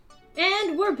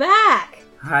And we're back!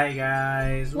 Hi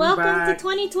guys! Welcome back. to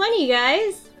 2020,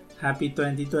 guys! Happy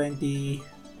 2020!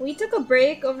 We took a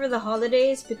break over the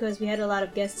holidays because we had a lot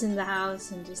of guests in the house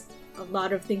and just a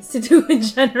lot of things to do in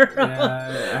general.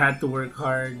 Yeah, I had to work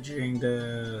hard during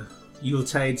the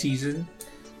Yuletide season.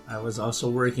 I was also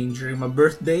working during my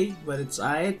birthday, but it's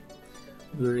alright.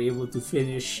 We were able to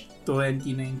finish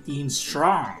 2019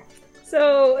 strong.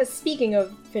 So, speaking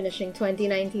of finishing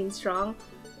 2019 strong,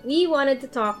 we wanted to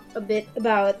talk a bit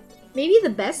about maybe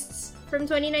the bests from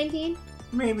 2019.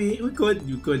 Maybe we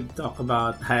could talk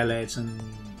about highlights and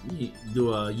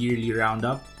do a yearly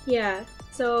roundup. Yeah.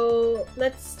 So,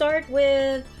 let's start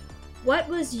with what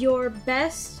was your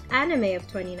best anime of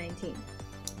 2019?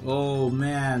 Oh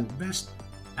man, best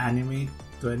anime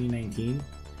 2019?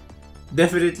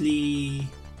 Definitely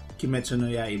Kimetsu no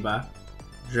Yaiba,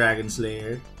 Dragon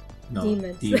Slayer. No,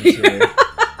 Demon Slayer.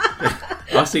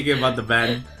 I was thinking about the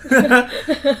band.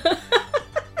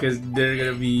 Because they're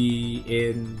gonna be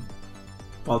in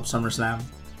Pulp SummerSlam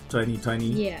 2020.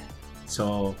 Yeah.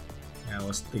 So, yeah, I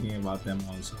was thinking about them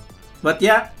also. But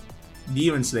yeah,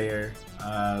 Demon Slayer.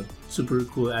 Super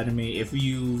cool anime. If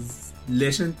you've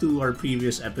listened to our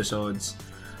previous episodes,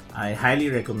 I highly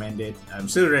recommend it. I'm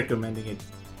still recommending it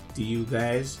to you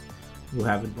guys who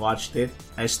haven't watched it.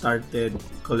 I started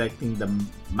collecting the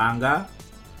manga,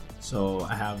 so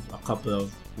I have a couple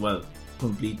of,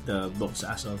 complete the books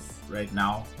as of right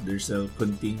now. They're still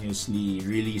continuously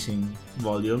releasing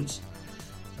volumes,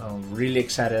 so I'm really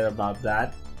excited about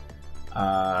that.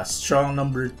 Strong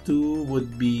number 2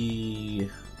 would be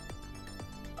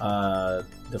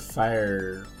the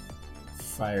fire.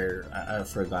 I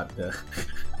forgot the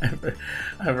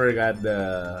I forgot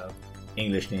the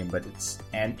English name, but it's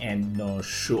NN no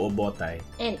Shuobotai.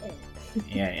 NN.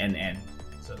 Yeah, NN.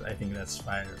 So I think that's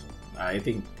fire. I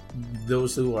think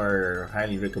those two are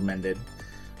highly recommended.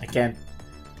 I guess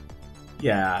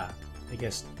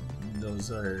those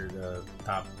are the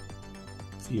top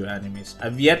few animes.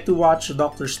 I've yet to watch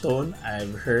Dr. Stone.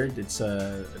 I've heard it's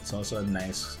also a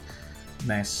nice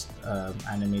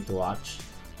anime to watch,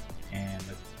 and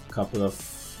a couple of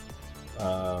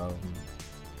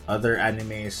other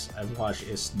animes I've watched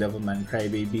is Devilman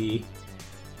Crybaby.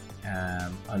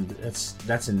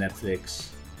 That's in Netflix.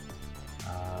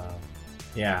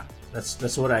 Yeah,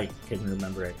 that's what I can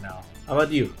remember right now. How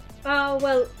about you?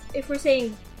 Well, if we're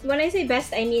saying, when I say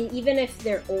best, I mean even if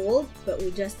they're old, but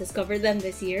we just discovered them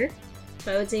this year.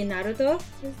 So I would say Naruto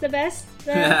is the best,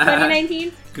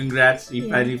 2019. Congrats, you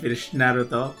finally finished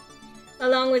Naruto.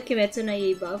 Along with Kimetsu no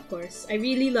Yaiba, of course. I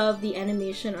really love the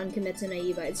animation on Kimetsu no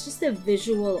Yaiba. It's just a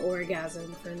visual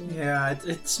orgasm for me. Yeah,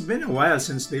 it's been a while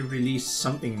since they've released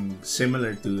something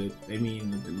similar to it. I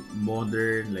mean,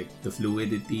 modern, like the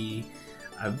fluidity.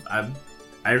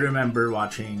 I remember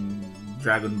watching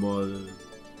Dragon Ball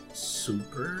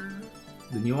Super,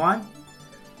 the new one.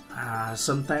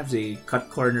 Sometimes they cut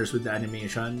corners with the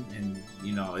animation, and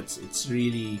it's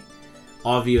really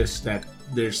obvious that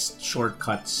there's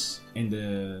shortcuts in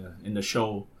the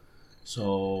show.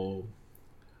 So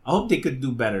I hope they could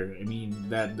do better. I mean,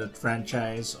 that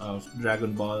franchise of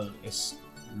Dragon Ball is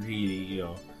really,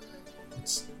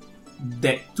 it's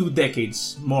 2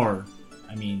 decades more.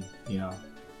 I mean,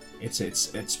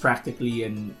 it's practically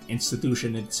an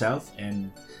institution itself,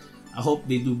 and I hope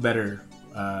they do better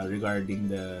regarding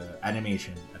the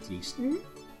animation, at least.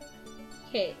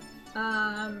 Okay.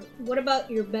 What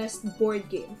about your best board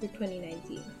game for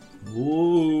 2019?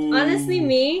 Ooh.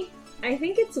 Honestly, I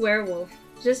think it's Werewolf.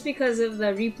 Just because of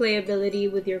the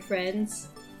replayability with your friends.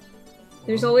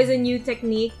 There's always a new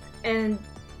technique, and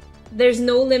there's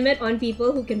no limit on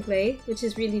people who can play, which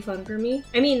is really fun for me.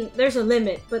 I mean, there's a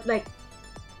limit, but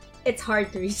it's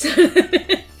hard to reach.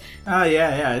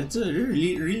 Yeah. It's a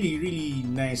really, really, really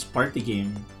nice party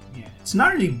game. Yeah, it's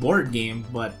not really board game,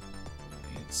 but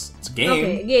it's a game.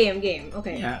 Okay, game.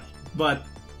 Okay. Yeah, but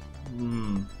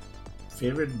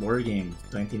favorite board game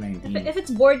 2019. If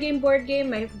it's board game,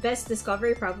 my best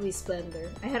discovery probably Splendor.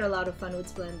 I had a lot of fun with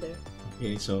Splendor.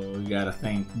 Okay, so we gotta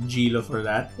thank Gilo for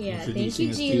that. Yeah,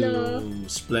 introducing thank you, Gilo. us to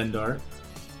Splendor.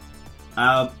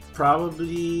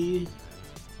 Probably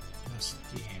best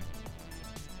game.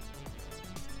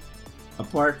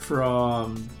 Apart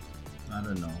from, I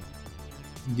don't know,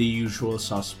 the usual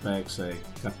suspects like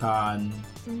Catan,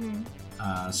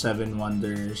 7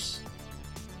 Wonders.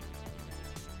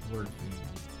 Board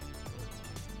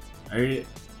game.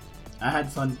 I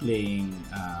had fun playing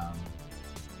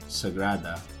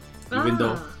Sagrada,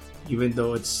 even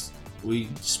though we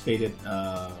just played it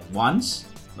once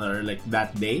or like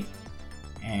that day.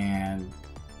 And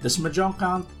does Mahjong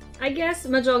count I guess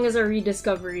Mahjong is a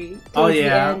rediscovery. Oh towards the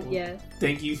yeah, end, yeah.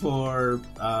 Thank you for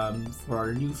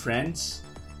our new friends,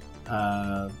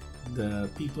 the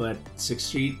people at 6th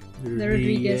Street, The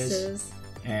Rodriguezes.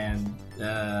 and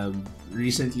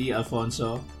recently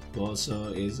Alfonso, who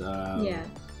also is Yeah.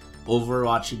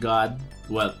 Overwatch God.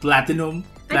 Well, Platinum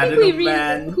I think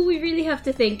man. who we really have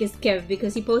to thank is Kev,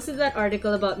 because he posted that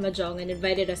article about Mahjong and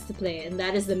invited us to play, and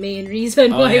that is the main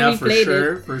reason Oh why yeah, we played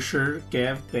it. for sure,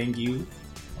 Kev. Thank you,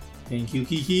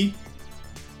 Kiki.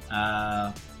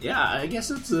 Yeah, I guess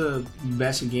it's the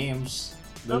best games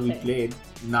that we Okay. played,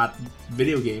 not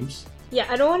video games.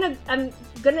 Yeah, I don't want to. I'm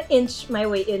gonna inch my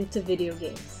way into video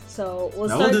games, so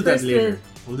we'll Now start we'll do that first later. with.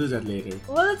 We'll do that later.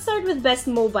 Well, let's start with best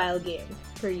mobile game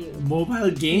for you.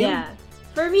 Mobile game? Yeah.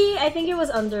 For me, I think it was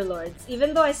Underlords.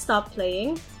 Even though I stopped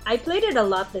playing, I played it a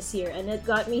lot this year, and it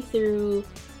got me through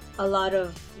a lot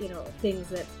of,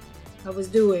 things that I was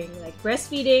doing. Like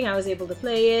breastfeeding, I was able to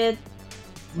play it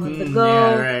on the go.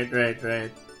 Yeah,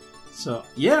 right. So,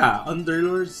 yeah,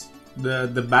 Underlords, the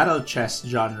battle chess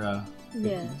genre,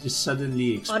 Yeah. it just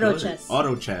suddenly exploded. chess.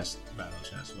 Auto chess. Battle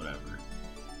chess, whatever.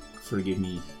 Forgive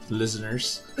me,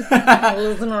 listeners.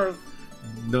 Listeners.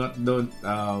 Don't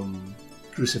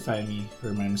crucify me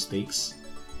for my mistakes,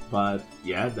 but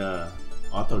yeah, the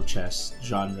auto chess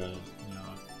genre,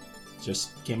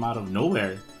 just came out of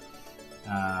nowhere.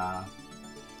 I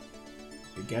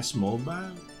guess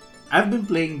mobile. I've been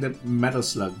playing the Metal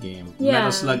Slug game, Yeah.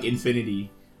 Metal Slug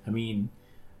Infinity. I mean,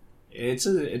 it's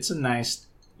a nice,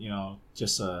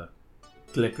 just a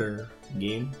clicker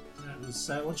game. Is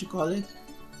that what you call it?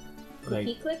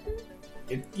 Cookie clicker?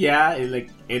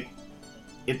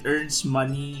 It earns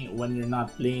money when you're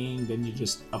not playing, then you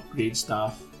just upgrade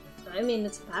stuff. I mean,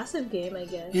 it's a passive game, I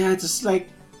guess. Yeah, it's just like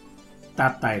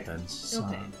Tap Titans.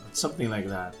 Okay. Something like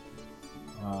that.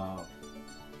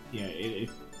 It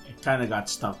kind of got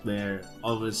stuck there.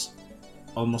 Almost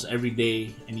every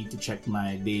day, I need to check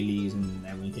my dailies and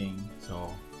everything.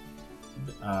 So,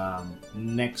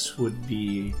 next would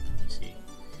be, let me see.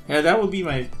 Yeah, that would be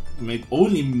my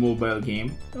only mobile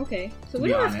game. Okay, so To we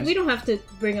be don't have honest. we don't have to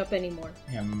bring up any more.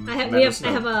 Yeah, I Metal have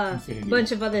Slug a Infinity.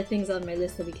 bunch of other things on my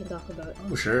list that we can talk about.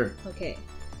 Oh, sure. Okay,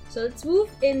 so let's move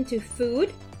into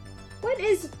food. What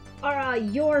is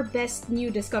your best new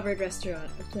discovered restaurant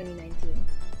of 2019?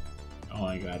 Oh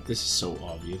my god, this is so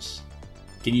obvious.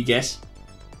 Can you guess?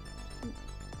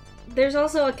 There's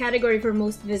also a category for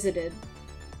most visited.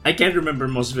 I can't remember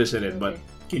most visited, but Okay.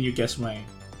 can you guess my...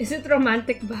 Is it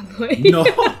Romantic Baboy? No,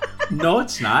 no,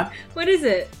 it's not. What is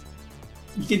it?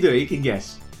 You can do it. You can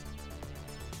guess.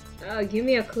 Give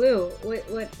me a clue.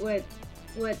 What?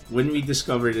 When we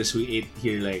discovered this, we ate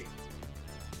here like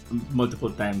multiple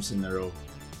times in a row.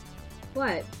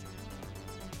 What?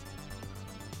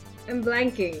 I'm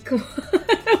blanking. Come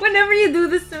on. Whenever you do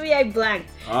this to me, I blank.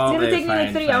 Oh, gonna take me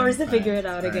like 3 hours to figure it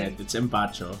out again. Right, it's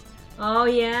empacho. Oh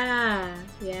yeah,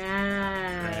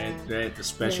 yeah. Right.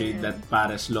 Especially Yeah. that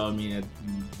pares lomi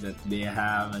that they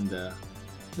have, and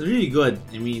it's really good.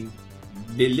 I mean,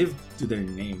 they live to their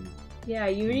name. Yeah,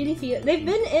 you really feel they've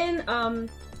been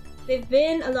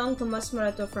along Tomas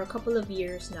Morato for a couple of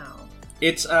years now.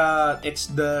 It's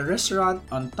the restaurant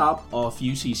on top of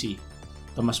UCC,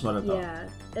 Tomas Morato. Yeah,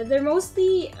 they're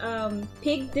mostly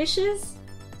pig dishes,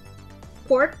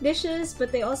 pork dishes, but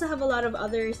they also have a lot of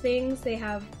other things. They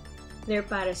have their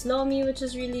pares lomi, which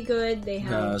is really good. They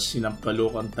The have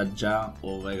sinampalukang tadjang.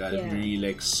 Oh my god, Yeah. I really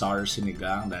like sour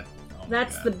sinigang.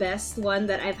 that's the best one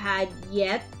that I've had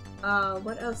yet.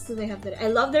 What else do they have there? I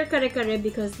love their kare-kare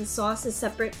because the sauce is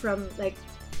separate from like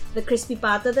the crispy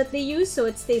pata that they use, so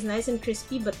it stays nice and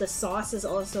crispy, but the sauce is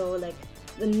also like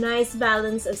the nice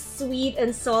balance of sweet and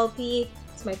salty.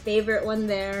 It's my favorite one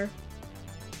there.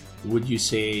 Would you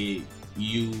say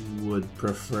you would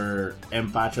prefer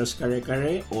Empacho's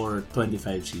kare-kare or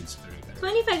 25 Seeds kare-kare?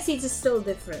 25 seeds is still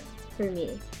different for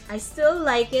me. I still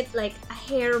like it like a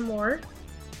hair more,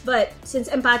 but since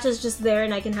Empacho's just there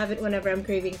and I can have it whenever I'm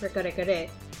craving for kare-kare,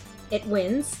 it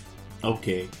wins.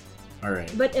 Okay,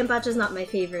 alright. But Empacho's not my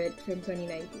favorite from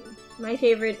 2019. My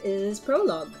favorite is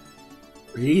Prologue.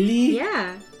 Really?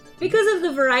 Yeah, because of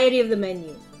the variety of the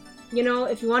menu. You know,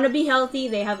 if you want to be healthy,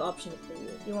 they have options for you.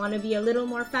 If you want to be a little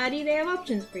more fatty, they have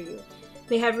options for you.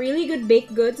 They have really good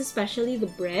baked goods, especially the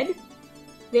bread.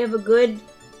 They have a good...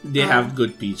 They have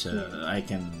good pizza. I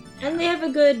can... And they have a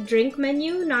good drink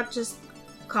menu, not just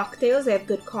cocktails. They have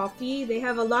good coffee. They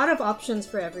have a lot of options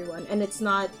for everyone. And it's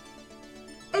not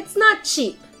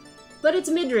cheap, but it's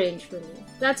mid-range for me.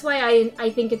 That's why I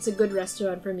think it's a good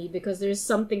restaurant for me, because there's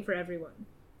something for everyone.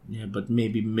 Yeah, but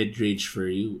maybe mid-range for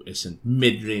you isn't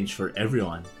mid-range for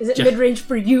everyone. Is it mid-range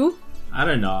for you? I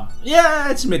don't know. Yeah,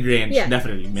 it's mid-range. Yeah.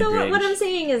 Definitely mid-range. So what I'm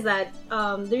saying is that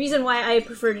the reason why I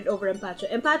preferred it over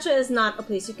Empacho is not a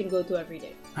place you can go to every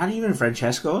day. Not even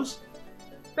Francesco's?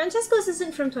 Francesco's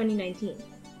isn't from 2019.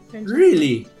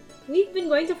 Really? We've been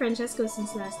going to Francesco's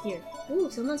since last year. Ooh,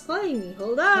 someone's calling me.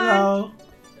 Hold on. Hello?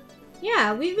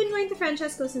 Yeah, we've been going to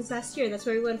Francesco's since last year. That's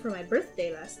where we went for my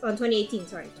birthday on 2018,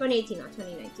 sorry. 2018, not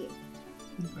 2019.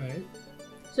 Right.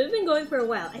 So we've been going for a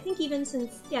while. I think even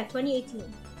since, 2018.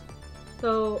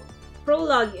 So,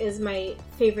 Prologue is my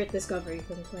favorite discovery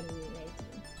from 2019.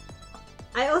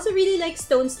 I also really like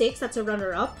Stone Stakes. That's a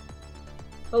runner-up.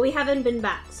 But we haven't been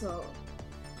back, so...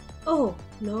 Oh,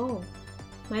 no.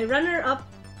 My runner-up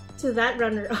to that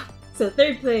runner-up, so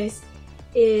third place,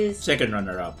 is... Second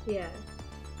runner-up. Yeah.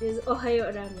 Is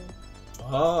Ohayo Ramen.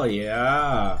 Oh,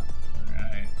 yeah.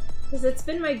 Right. Because it's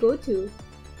been my go-to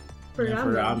for ramen.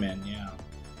 For ramen, yeah.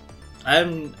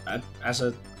 As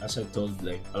I told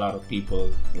like a lot of people,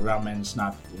 ramen's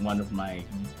not one of my,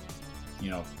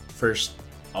 first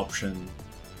option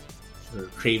for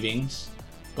cravings.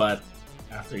 But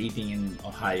after eating in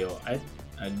Ohio,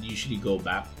 I'd usually go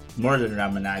back more than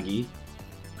Ramanagi.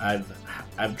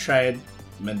 I've tried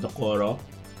Mendocoro,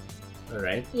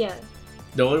 right? Yeah.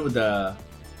 The one with the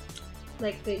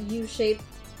like the U shape.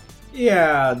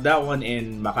 Yeah, that one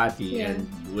in Makati, Yeah.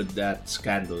 and with that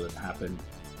scandal that happened.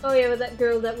 Oh yeah, with that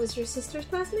girl that was your sister's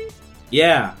classmate?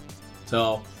 Yeah.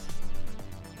 So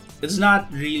it's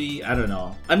not really, I don't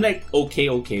know. I'm like okay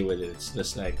with it. It's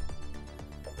just like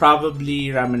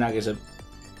probably Ramen-nagi is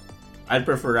I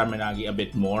prefer Ramen-nagi a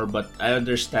bit more, but I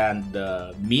understand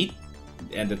the meat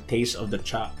and the taste of the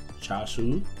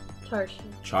chashu.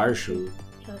 Charshu.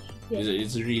 Yeah.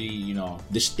 It's really,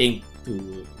 distinct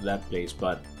to that place,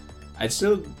 but I'd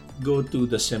still go to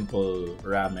the simple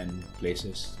ramen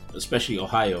places, especially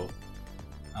Ohio.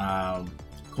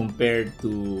 Compared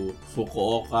to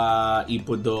Fukuoka,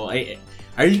 Ippudo, I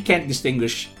really can't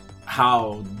distinguish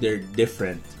how they're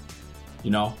different,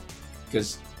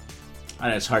 because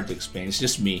it's hard to explain. It's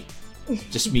just me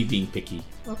being picky.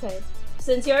 Okay.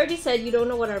 Since you already said you don't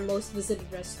know what our most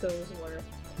visited restos were.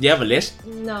 Do you have a list?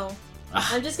 No.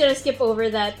 I'm just gonna skip over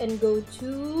that and go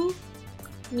to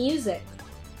music.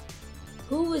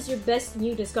 Who was your best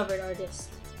new discovered artist?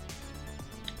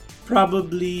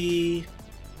 Probably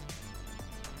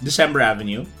December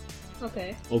Avenue.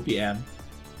 Okay. OPM.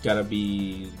 Gotta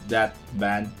be that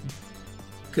band.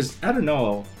 Because, I don't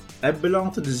know, I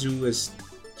belong to the zoo as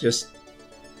just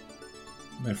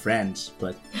my friends,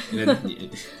 but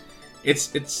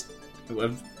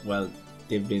well,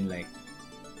 they've been like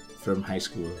from high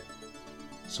school.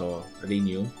 So, are they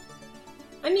new?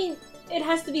 I mean, it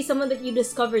has to be someone that you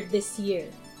discovered this year.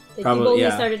 That Probably, you've only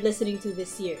yeah. started listening to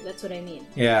this year. That's what I mean.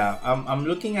 Yeah, I'm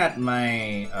looking at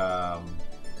my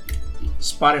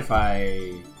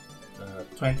Spotify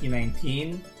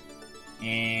 2019,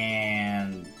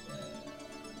 and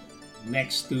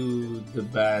next to the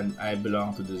band I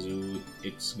Belong to the Zoo,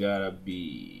 it's gotta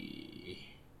be...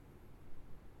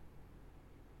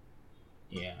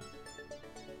 Yeah.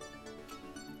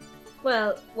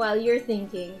 Well, while you're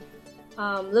thinking,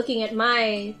 looking at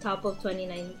my top of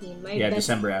 2019,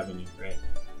 December Avenue, right?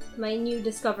 My new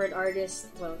discovered artist,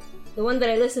 well, the one that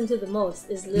I listen to the most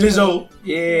is Lizzo!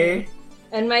 Yeah!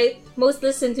 And my most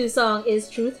listened to song is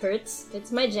Truth Hurts.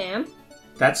 It's my jam.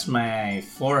 That's my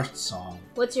fourth song.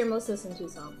 What's your most listened to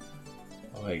song?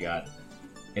 Oh my god.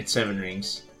 It's Seven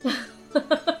Rings.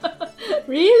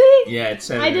 Really? Yeah, it's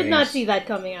Seven Rings. I did not see that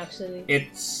coming, actually.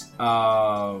 It's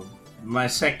my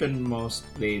second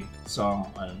most played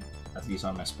song at least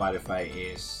on my Spotify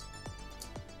is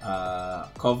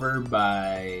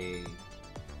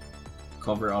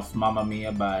cover of Mamma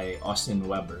Mia by Austin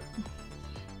Weber.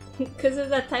 Because of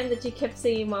that time that you kept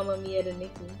saying Mamma Mia to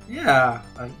Nikki. Yeah,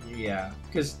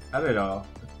 because I don't know,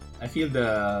 I feel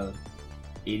the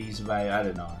 80s vibe. I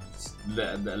don't know, it's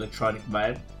the electronic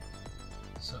vibe.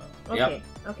 So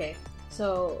Okay.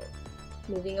 So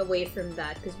moving away from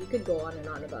that, because we could go on and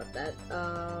on about that.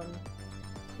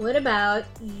 What about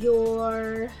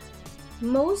your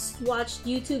most watched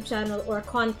YouTube channel or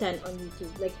content on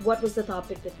YouTube? Like, what was the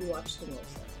topic that you watched the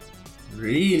most?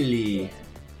 Really? Yeah.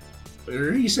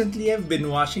 Recently, I've been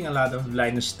watching a lot of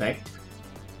Linus Tech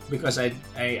because I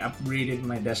upgraded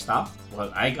my desktop.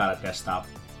 Well, I got a desktop,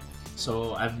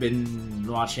 so I've been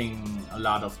watching a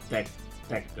lot of tech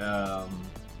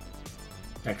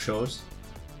shows.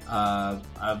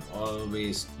 I've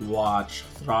always watched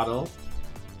Throttle,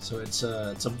 so it's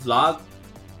a vlog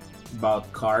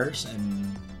about cars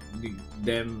and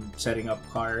them setting up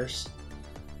cars.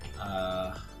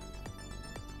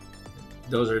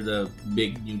 Those are the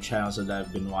big new channels that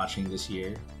I've been watching this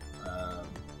year.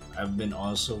 I've been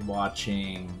also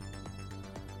watching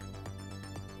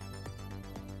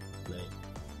like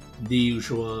the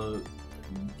usual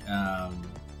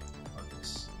what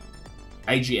is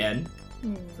IGN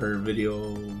for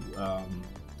video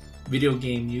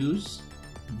game news,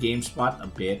 GameSpot a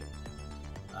bit,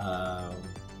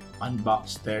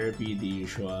 Unbox Therapy, the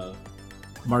usual,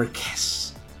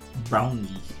 Marques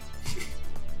Brownlee.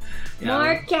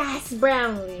 Marques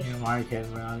Brownlee. Yeah, Marques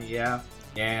Brownlee, yeah.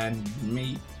 And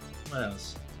me, what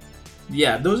else?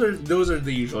 Yeah, those are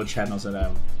the usual channels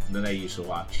that I used to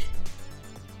watch.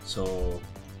 So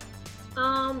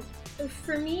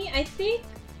for me, I think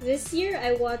this year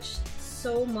I watched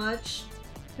so much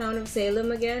Town of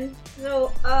Salem again.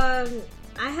 So,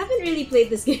 I haven't really played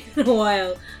this game in a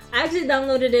while. I actually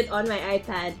downloaded it on my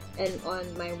iPad and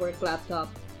on my work laptop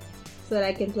so that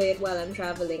I can play it while I'm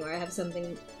traveling or I have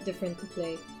something different to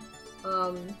play.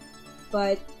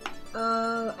 But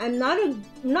I'm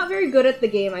not very good at the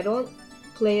game. I don't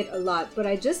play it a lot, but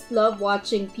I just love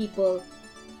watching people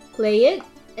play it,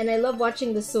 and I love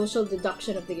watching the social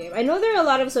deduction of the game. I know there are a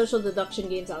lot of social deduction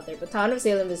games out there, but Town of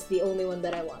Salem is the only one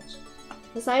that I watch.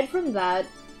 Aside from that,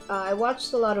 I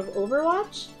watched a lot of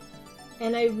Overwatch,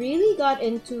 and I really got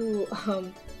into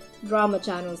drama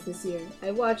channels this year.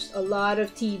 I watched a lot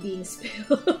of tea being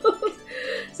spilled.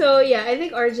 So yeah, I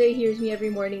think RJ hears me every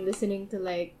morning listening to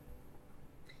like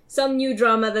some new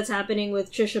drama that's happening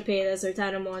with Trisha Paytas or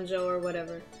Tana Mongeau or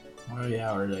whatever. Oh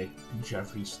yeah, or like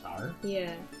Jeffree Star.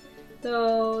 Yeah.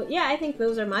 So yeah, I think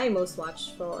those are my most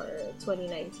watched for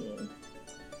 2019.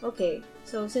 Okay,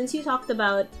 so since you talked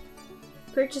about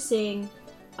purchasing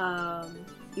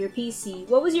your PC,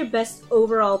 what was your best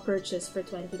overall purchase for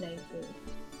 2019?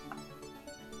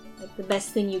 Like the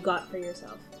best thing you got for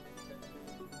yourself?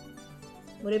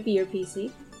 Would it be your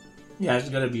PC? Yeah, it's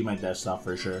gonna be my desktop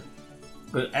for sure.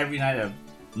 But every night,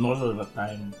 most of the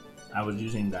time, I was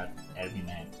using that every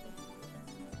night.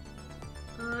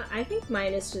 I think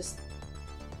mine is just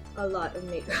a lot of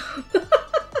makeup.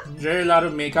 Is there a lot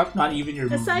of makeup? Not even your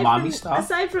mommy stuff?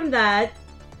 Aside from that,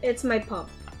 it's my pump.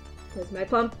 Because my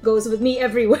pump goes with me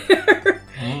everywhere.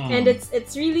 And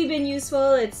it's really been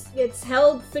useful. It's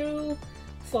held through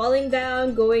falling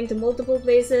down, going to multiple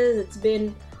places. It's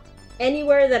been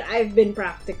anywhere that I've been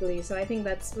practically. So I think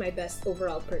that's my best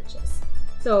overall purchase.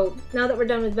 So now that we're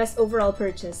done with best overall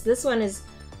purchase, this one is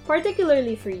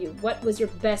particularly for you. What was your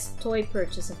best toy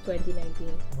purchase of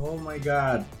 2019? Oh my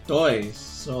god, toys.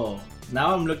 So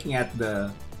now I'm looking at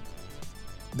the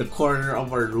corner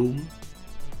of our room.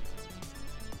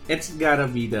 It's gotta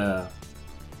be the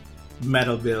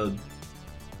Metal Build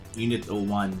Unit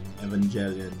 01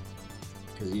 Evangelion.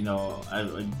 Because, you know,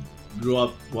 I grew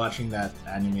up watching that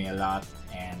anime a lot,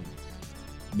 and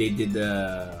they did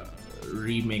the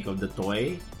remake of the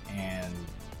toy, and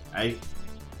I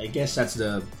guess that's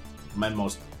my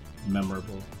most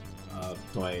memorable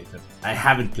toy that I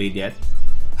haven't played yet.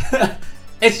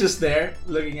 It's just there,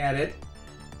 looking at it.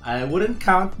 I wouldn't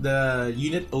count the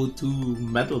Unit 02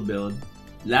 Metal Build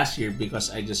last year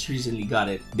because I just recently got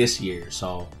it this year,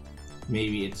 so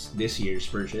maybe it's this year's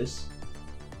purchase.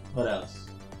 What else?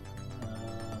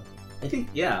 I think,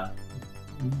 yeah,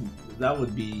 that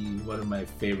would be one of my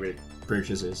favorite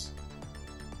purchases.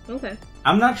 Okay.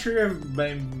 I'm not sure if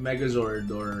my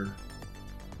Megazord or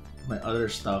my other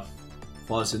stuff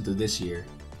falls into this year.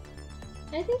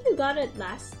 I think you got it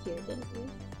last year, didn't you?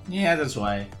 Yeah, that's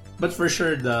why. But for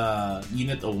sure, the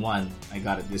Unit 01, I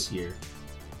got it this year.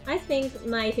 I think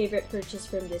my favorite purchase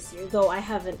from this year, though I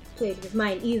haven't played with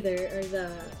mine either, are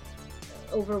the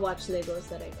Overwatch Legos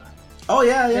that I got. Oh,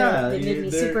 yeah. They made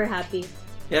me super happy.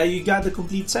 Yeah, you got the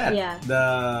complete set. Yeah.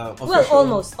 The official...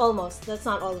 Well, almost. That's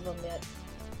not all of them yet.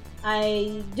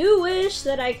 I do wish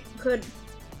that I could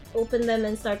open them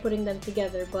and start putting them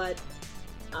together, but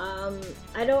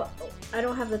I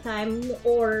don't have the time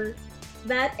or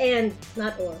that end.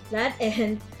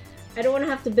 I don't want to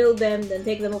have to build them, then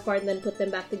take them apart, and then put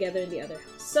them back together in the other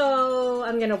house. So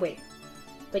I'm gonna wait.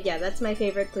 But yeah, that's my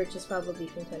favorite purchase probably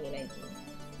from 2019.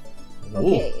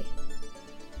 Okay. Ooh.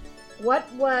 What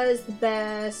was the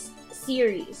best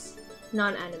series,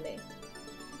 non-anime?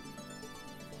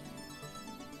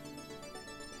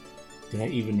 Did I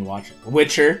even watch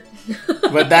Witcher?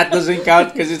 But that doesn't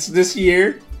count because it's this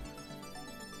year.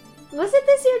 Was it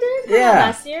this year? Didn't it come out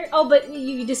last year? Oh, but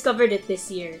you discovered it this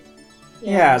year.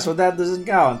 Yeah, so that doesn't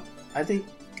count. I think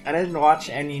I didn't watch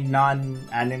any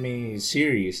non-anime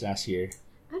series last year.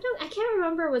 I can't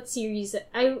remember what series.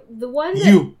 The one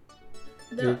that...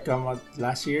 Did it come out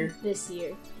last year? This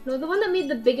year. No, the one that made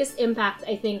the biggest impact,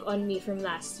 I think, on me from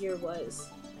last year was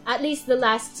at least the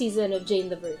last season of Jane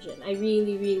the Virgin. I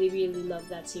really, really, really love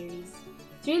that series.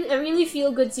 It's really a really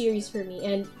feel good series for me.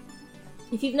 And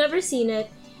if you've never seen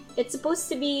it, it's supposed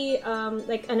to be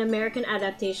like an American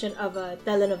adaptation of a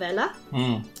telenovela,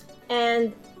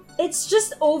 and it's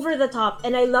just over the top.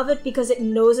 And I love it because it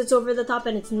knows it's over the top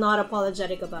and it's not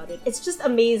apologetic about it. It's just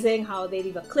amazing how they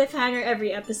leave a cliffhanger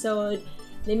every episode.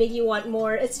 They make you want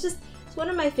more. It's one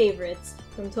of my favorites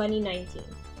from 2019.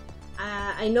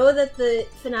 I know that the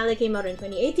finale came out in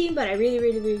 2018, but I really,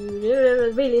 really, really,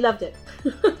 really, really loved it.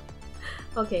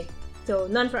 Okay, so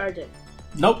none for Arjun.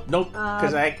 Nope.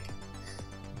 Because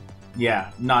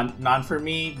none for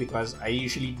me because I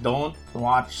usually don't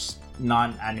watch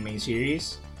non-anime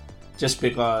series just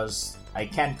because I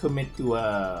can't commit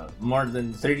to more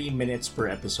than 30 minutes per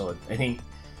episode. I think,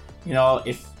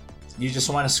 if you just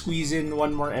want to squeeze in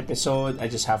one more episode, I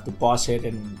just have to pause it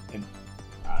and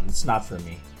it's not for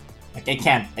me. Like I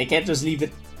can't just leave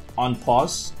it on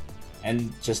pause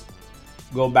and just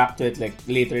go back to it like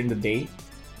later in the day.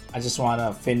 I just want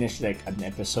to finish like an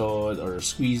episode or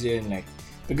squeeze in like,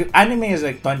 because anime is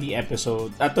like 20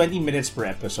 minutes per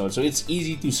episode, so it's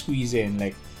easy to squeeze in.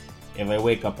 Like if I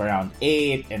wake up around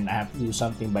 8 and I have to do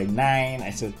something by 9, I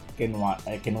still can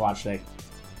watch like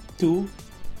two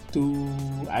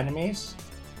animes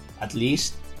at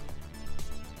least.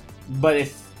 But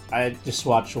if I just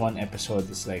watch one episode,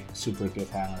 it's like super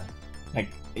cliffhanger. Like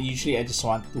usually I just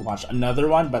want to watch another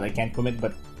one, but I can't commit,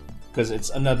 but because it's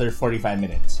another 45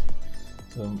 minutes.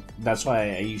 So that's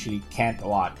why I usually can't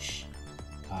watch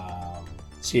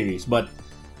series. But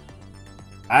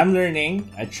I'm learning.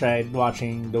 I tried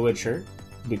watching The Witcher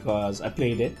because I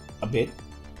played it a bit.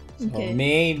 So Okay.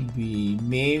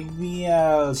 maybe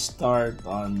I'll start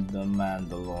on The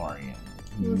Mandalorian.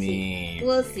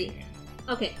 We'll see.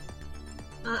 Okay.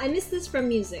 I missed this from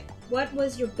music. What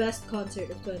was your best concert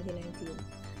of 2019?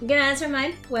 I'm gonna answer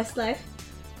mine. Westlife.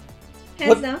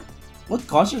 Hands down. What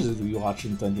concerts did we watch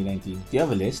in 2019? Do you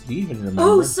have a list? Do you even remember?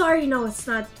 Oh, sorry. No, it's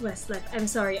not Westlife. I'm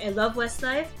sorry. I love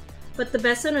Westlife, but the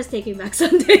best one was Taking Back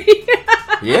Sunday.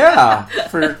 Yeah,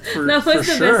 for that was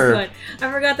the sure. best one.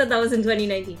 I forgot that was in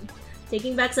 2019.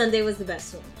 Taking Back Sunday was the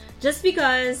best one. Just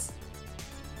because...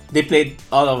 They played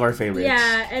all of our favorites.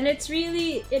 Yeah, and it's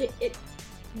really...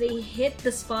 They hit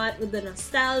the spot with the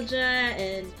nostalgia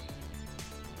and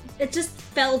it just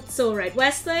felt so right.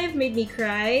 Westlife made me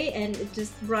cry and it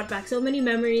just brought back so many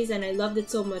memories and I loved it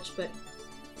so much, but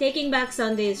Taking Back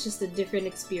Sunday is just a different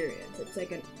experience. It's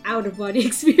like an out-of-body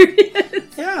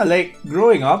experience. Yeah, like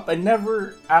growing up, I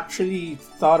never actually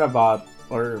thought about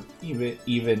or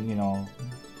even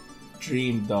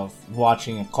dreamed of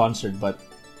watching a concert, but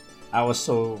I was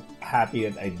so happy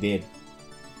that I did.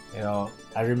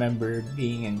 I remember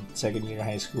being in second year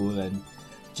high school and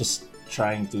just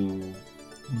trying to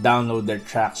download their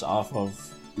tracks off of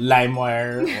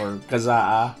LimeWire or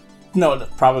Kazaa. No,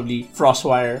 probably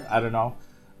FrostWire. I don't know.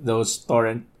 Those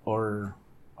torrent or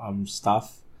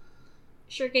stuff.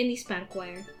 Sure, Candy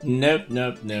Spankwire. Nope.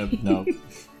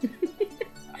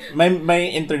 my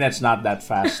internet's not that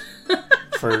fast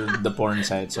for the porn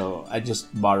site, so I just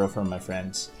borrow from my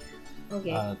friends.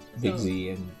 Okay. Big Z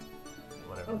and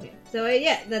whatever. Okay. So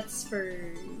yeah, that's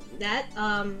for that.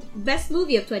 Best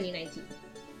movie of 2019.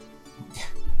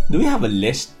 Do we have a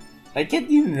list? I can't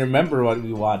even remember what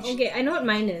we watched. Okay, I know what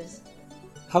mine is.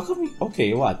 How come we...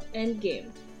 Okay, what?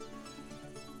 Endgame.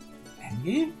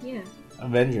 Endgame? Yeah.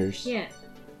 Avengers. Yeah.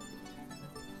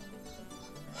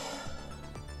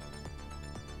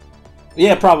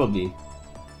 Yeah, probably.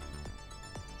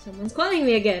 Someone's calling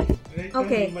me again.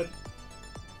 Okay.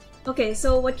 Okay,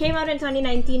 so what came out in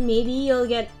 2019, maybe you'll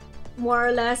get more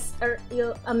or less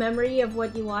a memory of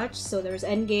what you watched. So there's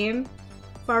Endgame,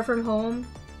 Far From Home,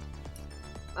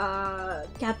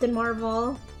 Captain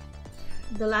Marvel,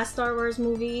 the last Star Wars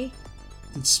movie,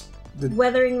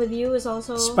 Weathering with You is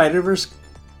also... Spider-Verse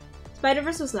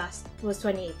was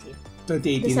 2018.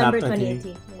 2018, December not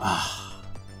 2018. Yeah. Ah,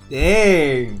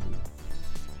 dang.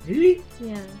 Really?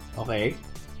 Yeah. Okay.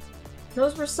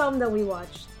 Those were some that we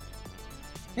watched.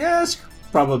 Yes,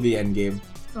 probably Endgame.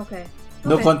 Okay.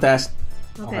 No contest.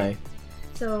 Okay.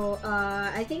 So,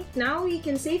 I think now we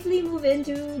can safely move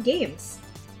into games.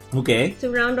 Okay. To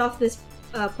round off this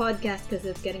podcast because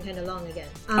it's getting kind of long again.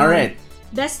 Alright.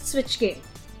 Best Switch game.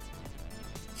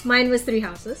 Mine was Three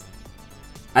Houses.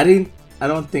 I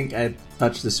don't think I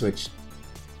touched the Switch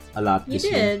a lot You this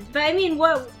year. did. But I mean,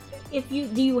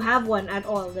 do you have one at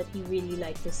all that you really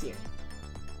like this year?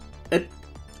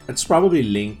 It's probably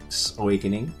Link's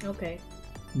Awakening, Okay.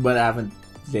 but I haven't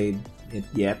played it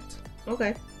yet.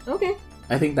 Okay.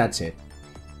 I think that's it.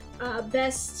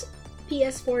 Best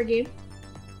PS4 game.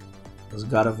 It was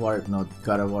God of War. No,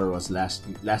 God of War was last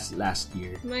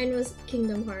year. Mine was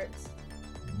Kingdom Hearts.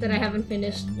 that I haven't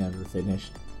finished. Never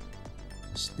finished.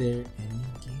 Is there any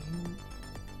game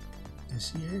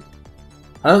this year?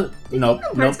 Oh, no.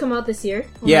 Kingdom Hearts come out this year?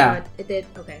 Oh Yeah. my God, it did.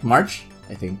 Okay. March,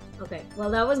 I think. Okay. Well,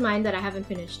 that was mine that I haven't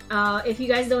finished. If you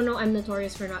guys don't know, I'm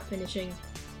notorious for not finishing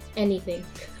anything.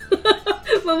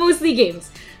 But mostly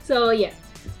games. So, yeah.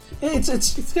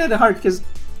 It's kind of hard because...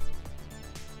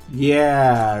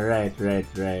 Yeah,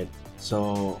 right.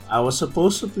 So, I was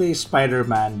supposed to play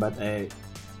Spider-Man, but I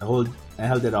held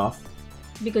it off.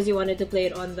 Because you wanted to play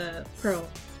it on the Pro.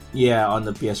 Yeah, on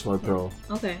the PS4 Pro.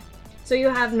 Okay. So you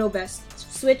have no best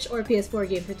Switch or PS4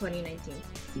 game for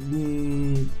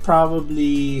 2019?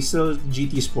 Probably still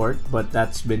GT Sport, but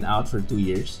that's been out for 2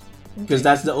 years. Because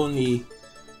that's the only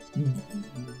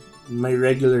my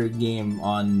regular game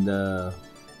on the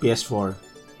PS4.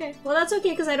 Okay. Well, that's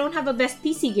okay because I don't have a best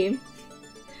PC game.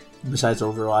 Besides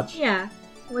Overwatch? Yeah.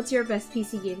 What's your best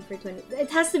PC game for 20... It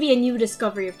has to be a new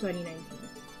discovery of 2019.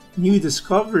 New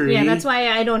discovery? Yeah, that's why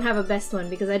I don't have a best one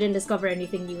because I didn't discover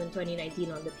anything new in 2019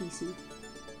 on the PC.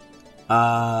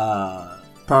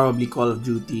 Probably Call of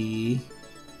Duty.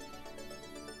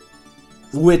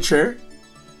 Witcher.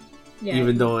 Yeah.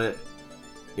 Even though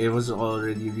it was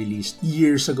already released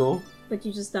years ago. But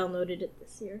you just downloaded it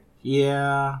this year.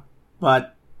 Yeah.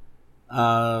 But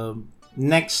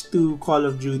next to Call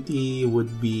of Duty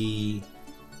would be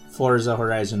Forza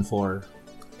Horizon 4.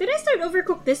 Did I start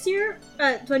Overcooked this year?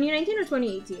 2019 or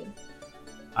 2018?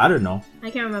 I don't know.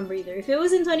 I can't remember either. If it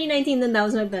was in 2019, then that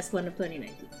was my best one of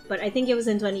 2019. But I think it was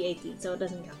in 2018, so it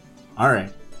doesn't count.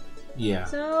 Alright. Yeah.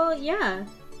 So, yeah.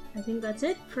 I think that's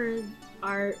it for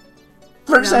our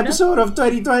first roundup. episode of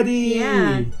 2020!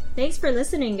 Yeah. Thanks for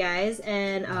listening, guys.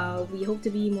 And we hope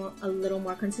to be a little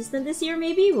more consistent this year,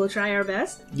 maybe. We'll try our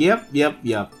best. Yep.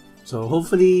 So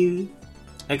hopefully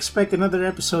expect another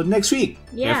episode next week.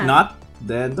 Yeah. If not,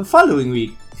 then the following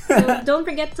week. So don't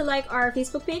forget to like our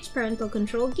Facebook page, Parental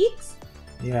Control Geeks.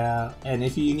 Yeah, and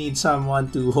if you need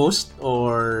someone to host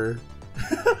or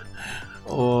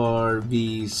or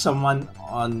be someone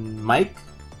on mic,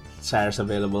 Sarah's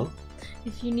available.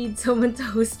 If you need someone to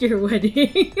host your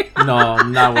wedding. No,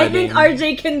 not I wedding. think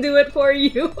RJ can do it for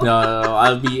you. No,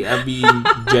 I'll be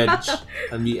judge.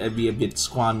 I'll be a bit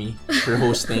squammy for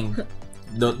hosting.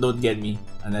 Don't get me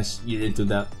unless you're into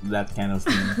that kind of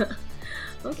thing.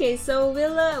 Okay, so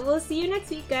we'll see you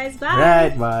next week, guys. Bye.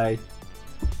 Right, bye.